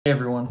Hey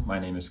everyone, my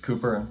name is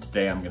Cooper, and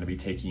today I'm going to be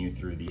taking you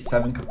through the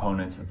 7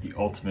 components of the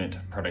ultimate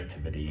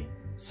productivity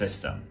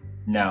system.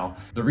 Now,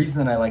 the reason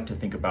that I like to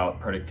think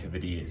about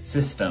productivity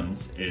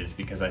systems is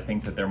because I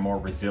think that they're more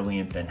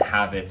resilient than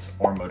habits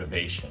or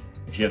motivation.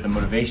 If you have the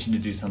motivation to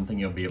do something,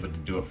 you'll be able to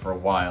do it for a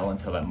while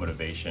until that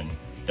motivation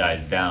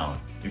dies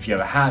down. If you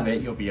have a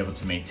habit, you'll be able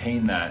to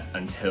maintain that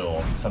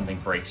until something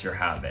breaks your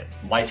habit.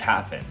 Life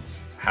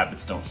happens.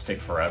 Habits don't stick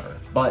forever.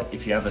 But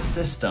if you have a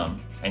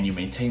system and you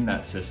maintain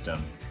that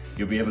system,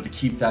 you'll be able to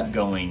keep that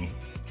going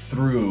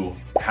through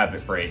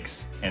habit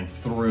breaks and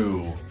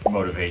through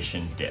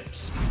motivation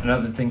dips.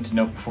 Another thing to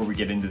note before we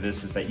get into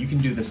this is that you can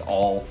do this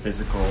all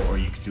physical or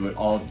you can do it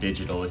all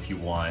digital if you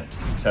want,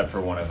 except for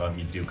one of them.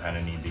 You do kind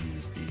of need to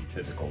use the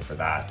physical for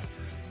that.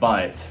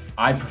 But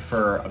I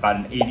prefer about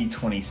an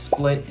 80-20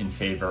 split in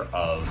favor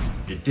of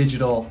the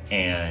digital,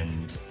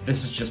 and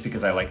this is just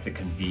because I like the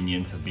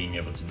convenience of being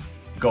able to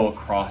go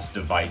across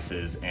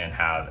devices and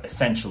have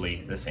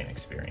essentially the same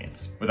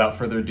experience. Without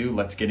further ado,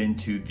 let's get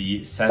into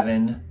the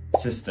 7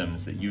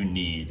 systems that you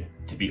need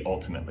to be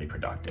ultimately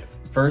productive.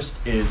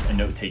 First is a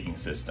note-taking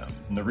system.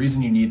 And the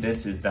reason you need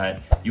this is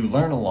that you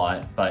learn a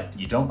lot, but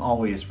you don't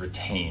always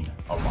retain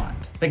a lot.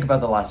 Think about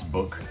the last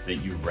book that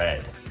you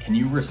read. Can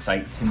you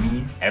recite to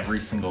me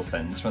every single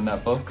sentence from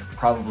that book?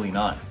 Probably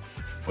not.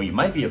 What you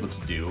might be able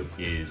to do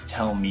is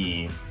tell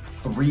me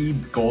 3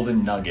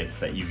 golden nuggets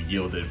that you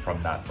yielded from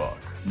that book.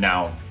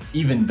 Now,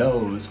 even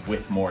those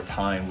with more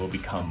time will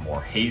become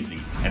more hazy,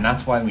 and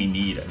that's why we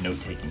need a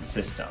note-taking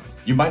system.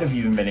 You might have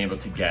even been able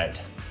to get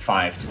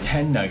 5 to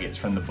 10 nuggets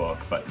from the book,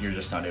 but you're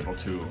just not able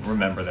to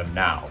remember them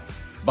now.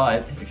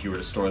 But if you were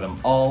to store them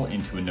all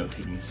into a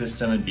note-taking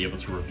system and be able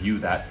to review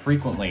that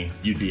frequently,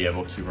 you'd be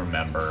able to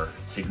remember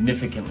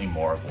significantly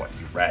more of what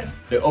you read.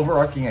 The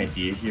overarching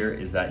idea here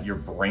is that your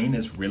brain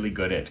is really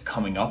good at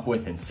coming up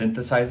with and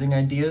synthesizing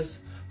ideas,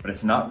 but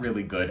it's not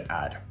really good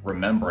at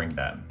remembering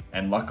them.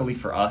 And luckily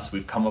for us,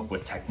 we've come up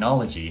with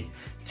technology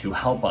to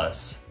help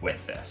us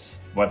with this.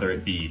 Whether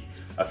it be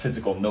a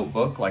physical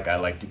notebook like I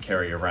like to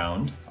carry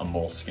around, a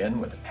Moleskine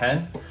with a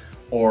pen,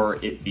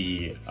 or it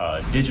be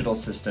a digital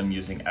system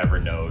using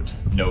Evernote,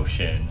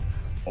 Notion,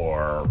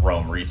 or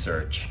Roam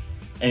Research.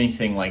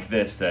 Anything like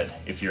this that,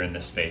 if you're in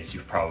this space,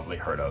 you've probably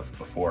heard of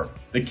before.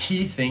 The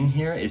key thing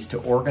here is to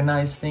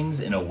organize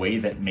things in a way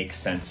that makes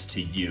sense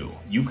to you.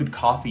 You could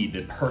copy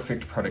the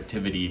perfect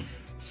productivity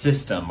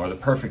system or the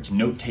perfect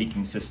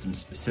note-taking system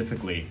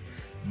specifically,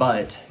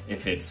 but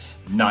if it's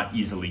not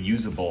easily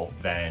usable,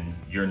 then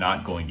you're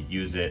not going to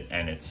use it,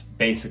 and it's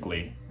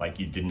basically like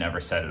you didn't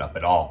ever set it up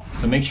at all.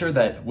 So make sure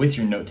that with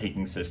your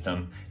note-taking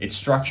system, it's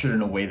structured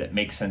in a way that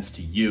makes sense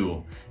to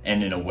you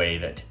and in a way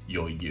that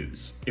you'll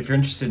use. If you're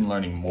interested in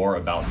learning more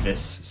about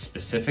this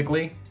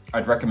specifically,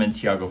 I'd recommend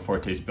Tiago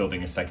Forte's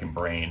Building a Second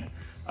Brain.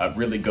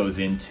 Really goes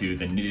into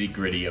the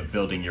nitty-gritty of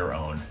building your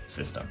own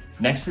system.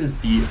 Next is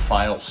the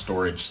file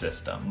storage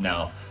system.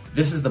 Now,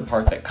 this is the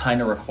part that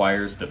kind of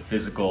requires the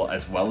physical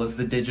as well as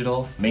the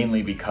digital,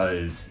 mainly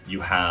because you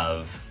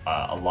have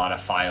a lot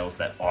of files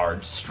that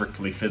are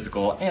strictly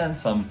physical and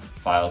some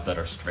files that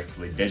are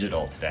strictly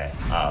digital today.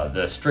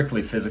 The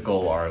strictly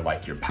physical are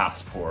like your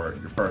passport,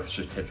 your birth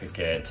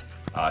certificate,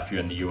 if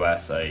you're in the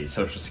US, a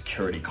social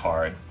security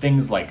card,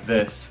 things like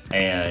this.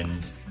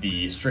 And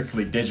the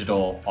strictly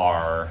digital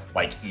are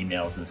like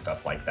emails and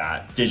stuff like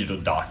that, digital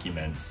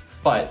documents.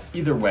 But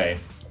either way,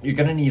 you're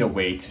gonna need a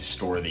way to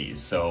store these.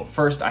 So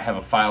first, I have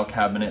a file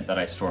cabinet that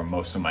I store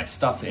most of my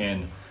stuff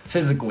in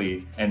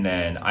physically, and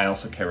then I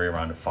also carry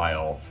around a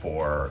file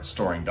for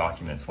storing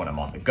documents when I'm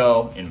on the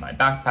go in my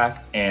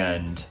backpack.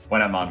 And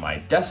when I'm on my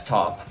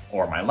desktop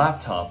or my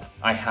laptop,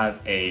 I have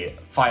a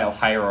file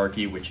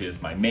hierarchy, which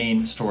is my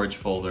main storage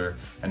folder,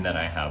 and then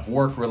I have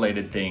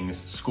work-related things,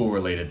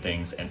 school-related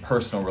things, and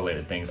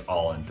personal-related things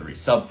all in 3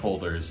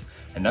 subfolders.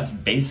 And that's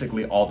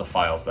basically all the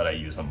files that I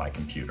use on my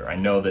computer. I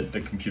know that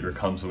the computer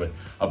comes with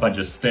a bunch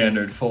of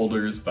standard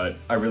folders, but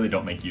I really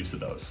don't make use of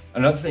those.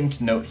 Another thing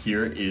to note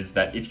here is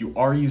that if you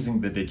are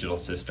using the digital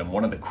system,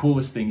 one of the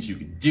coolest things you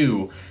can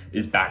do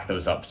is back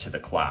those up to the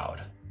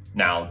cloud.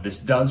 Now, this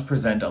does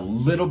present a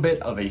little bit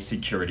of a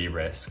security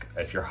risk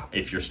if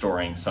you're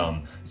storing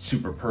some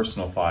super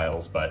personal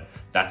files, but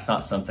that's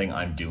not something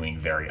I'm doing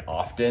very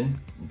often.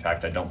 In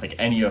fact, I don't think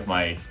any of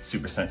my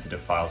super sensitive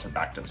files are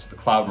backed up to the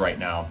cloud right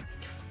now.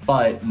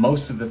 But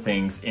most of the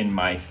things in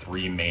my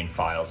 3 main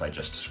files I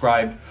just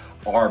described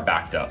are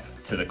backed up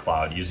to the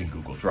cloud using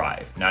Google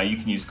Drive. Now, you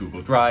can use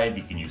Google Drive,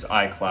 you can use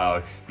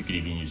iCloud, you could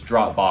even use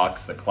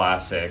Dropbox, the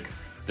classic.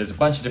 There's a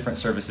bunch of different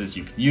services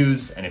you can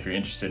use, and if you're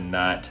interested in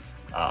that,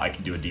 I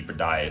can do a deeper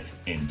dive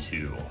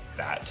into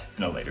that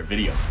in a later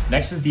video.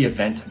 Next is the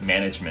event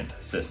management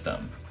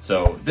system.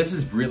 So this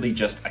is really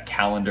just a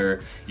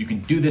calendar. You can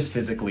do this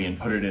physically and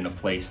put it in a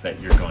place that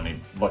you're going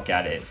to look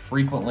at it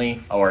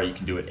frequently, or you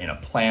can do it in a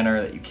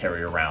planner that you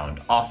carry around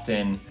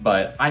often.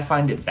 But I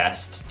find it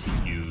best to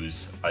use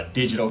use a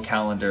digital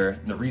calendar.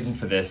 The reason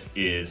for this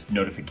is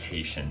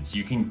notifications.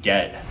 You can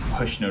get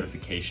push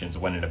notifications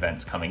when an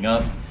event's coming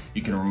up.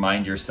 You can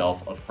remind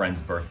yourself of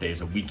friends'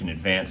 birthdays a week in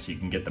advance so you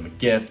can get them a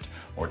gift,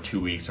 or 2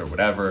 weeks or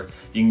whatever.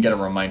 You can get a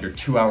reminder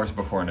 2 hours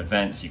before an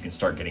event so you can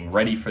start getting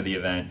ready for the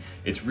event.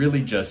 It's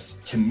really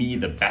just, to me,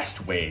 the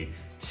best way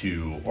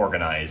to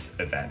organize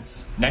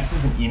events. Next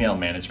is an email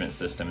management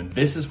system, and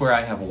this is where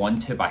I have one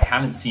tip I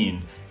haven't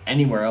seen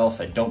anywhere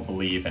else, I don't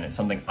believe, and it's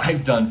something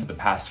I've done for the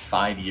past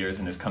 5 years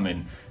and has come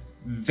in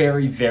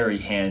very, very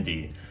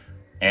handy.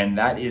 And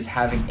that is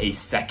having a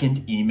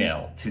second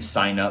email to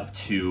sign up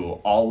to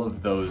all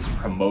of those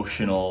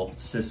promotional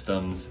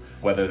systems,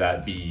 whether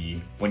that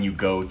be when you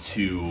go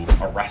to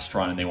a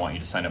restaurant and they want you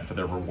to sign up for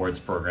their rewards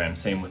program,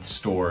 same with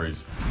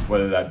stores,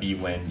 whether that be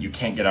when you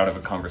can't get out of a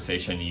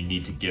conversation and you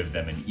need to give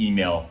them an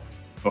email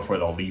before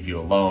they'll leave you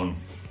alone.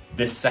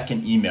 This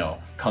second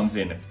email comes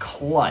in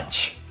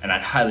clutch, and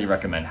I'd highly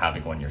recommend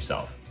having one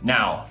yourself.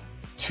 Now,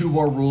 2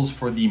 more rules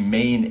for the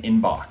main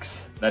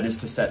inbox. That is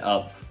to set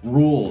up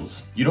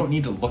rules. You don't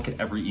need to look at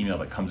every email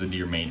that comes into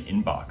your main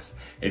inbox.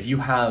 If you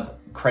have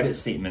credit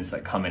statements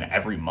that come in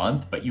every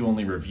month, but you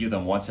only review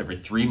them once every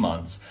 3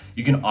 months,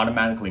 you can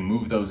automatically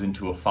move those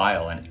into a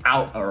file and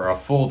out, or a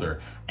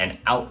folder, and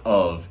out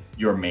of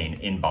your main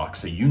inbox,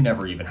 so you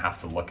never even have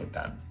to look at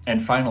them.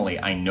 And finally,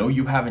 I know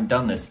you haven't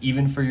done this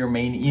even for your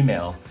main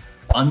email,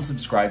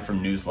 unsubscribe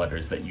from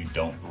newsletters that you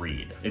don't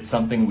read. It's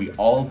something we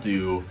all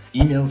do.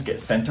 Emails get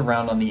sent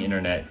around on the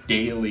internet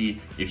daily.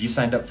 If you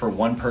signed up for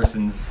one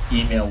person's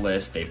email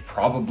list, they've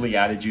probably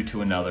added you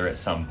to another at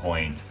some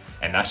point,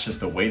 and that's just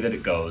the way that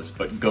it goes.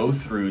 But go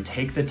through,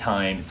 take the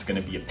time, it's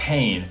gonna be a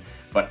pain,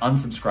 but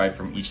unsubscribe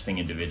from each thing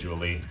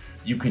individually.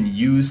 You can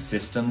use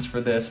systems for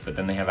this, but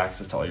then they have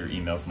access to all your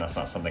emails, and that's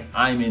not something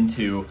I'm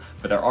into,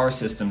 but there are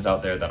systems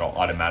out there that'll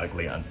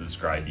automatically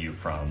unsubscribe you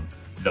from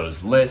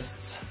those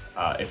lists.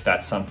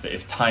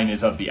 If time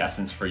is of the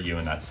essence for you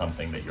and that's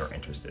something that you're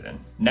interested in.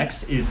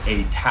 Next is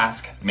a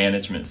task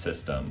management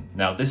system.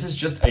 Now, this is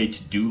just a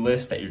to-do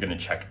list that you're gonna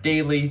check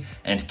daily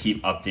and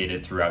keep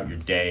updated throughout your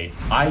day.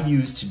 I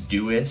use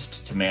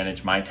Todoist to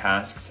manage my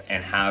tasks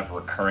and have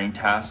recurring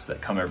tasks that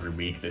come every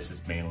week. This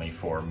is mainly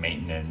for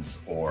maintenance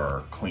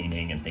or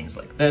cleaning and things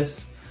like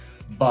this.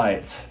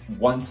 But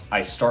once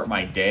I start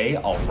my day,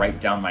 I'll write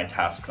down my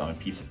tasks on a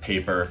piece of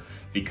paper,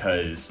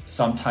 because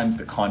sometimes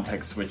the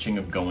context switching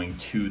of going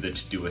to the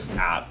Todoist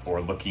app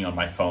or looking on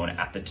my phone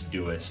at the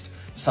Todoist,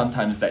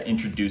 sometimes that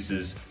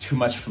introduces too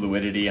much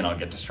fluidity and I'll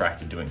get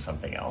distracted doing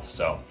something else.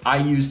 So I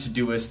use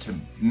Todoist to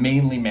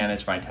mainly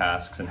manage my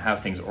tasks and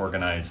have things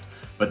organized.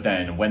 But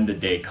then when the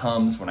day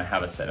comes, when I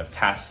have a set of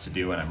tasks to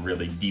do and I'm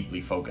really deeply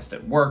focused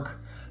at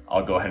work,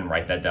 I'll go ahead and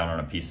write that down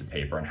on a piece of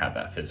paper and have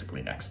that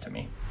physically next to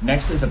me.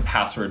 Next is a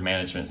password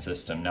management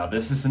system. Now,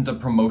 this isn't a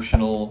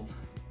promotional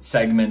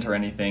segment or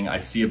anything. I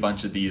see a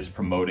bunch of these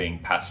promoting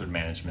password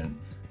management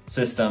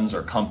systems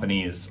or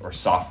companies or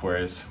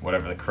softwares,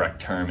 whatever the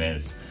correct term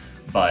is.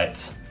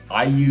 But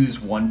I use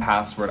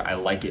 1Password. I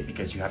like it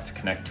because you have to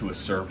connect to a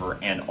server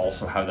and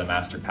also have the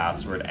master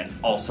password and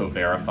also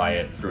verify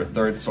it through a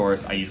third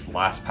source. I used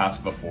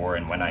LastPass before,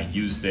 and when I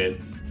used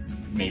it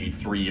maybe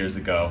 3 years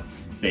ago,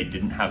 they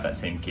didn't have that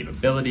same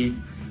capability,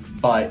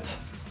 but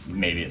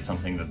maybe it's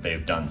something that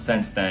they've done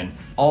since then.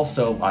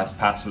 Also,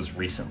 LastPass was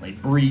recently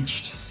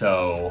breached,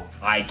 so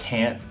I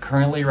can't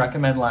currently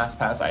recommend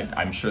LastPass.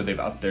 I'm sure they've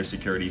upped their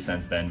security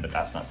since then, but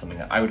that's not something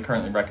that I would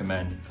currently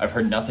recommend. I've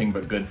heard nothing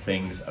but good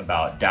things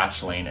about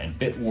Dashlane and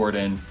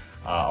Bitwarden,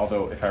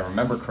 although if I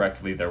remember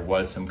correctly, there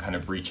was some kind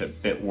of breach at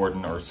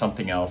Bitwarden or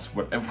something else.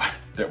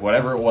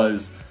 Whatever it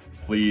was,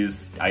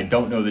 please, I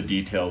don't know the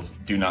details,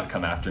 do not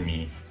come after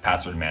me,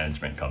 password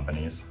management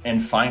companies.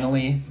 And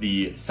finally,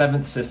 the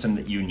 7th system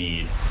that you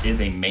need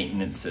is a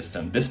maintenance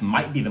system. This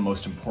might be the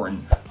most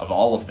important of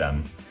all of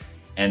them.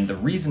 And the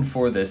reason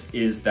for this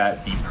is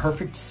that the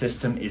perfect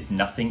system is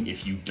nothing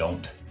if you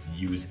don't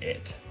use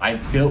it.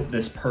 I've built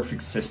this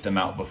perfect system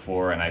out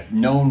before and I've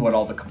known what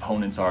all the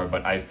components are,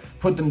 but I've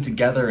put them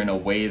together in a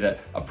way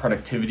that a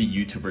productivity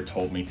YouTuber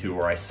told me to,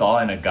 or I saw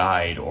in a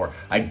guide, or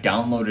I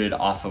downloaded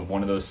off of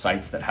one of those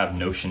sites that have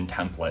Notion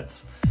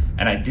templates.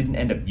 And I didn't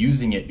end up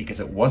using it because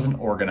it wasn't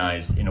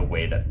organized in a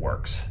way that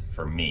works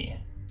for me.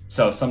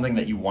 So something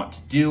that you want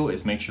to do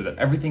is make sure that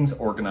everything's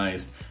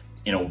organized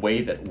in a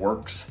way that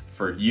works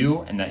for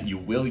you and that you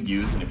will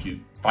use. And if you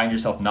find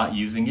yourself not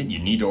using it, you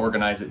need to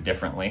organize it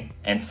differently.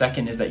 And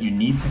second is that you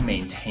need to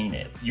maintain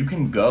it. You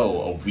can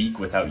go a week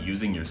without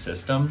using your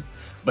system,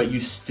 but you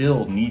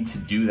still need to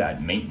do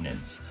that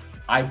maintenance.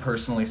 I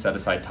personally set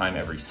aside time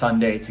every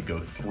Sunday to go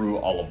through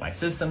all of my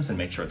systems and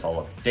make sure it's all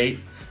up to date.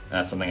 And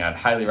that's something I'd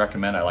highly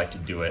recommend. I like to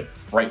do it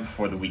right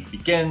before the week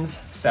begins.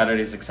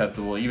 Saturday's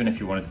acceptable, even if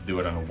you wanted to do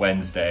it on a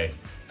Wednesday.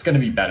 It's gonna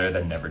be better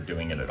than never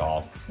doing it at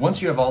all.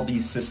 Once you have all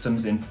these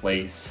systems in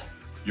place,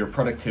 your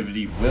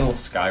productivity will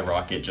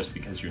skyrocket just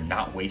because you're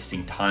not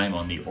wasting time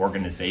on the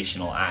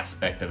organizational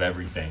aspect of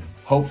everything.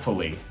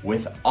 Hopefully,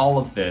 with all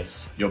of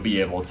this, you'll be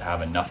able to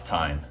have enough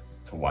time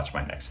to watch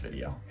my next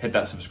video. Hit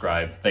that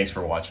subscribe. Thanks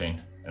for watching,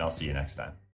 and I'll see you next time.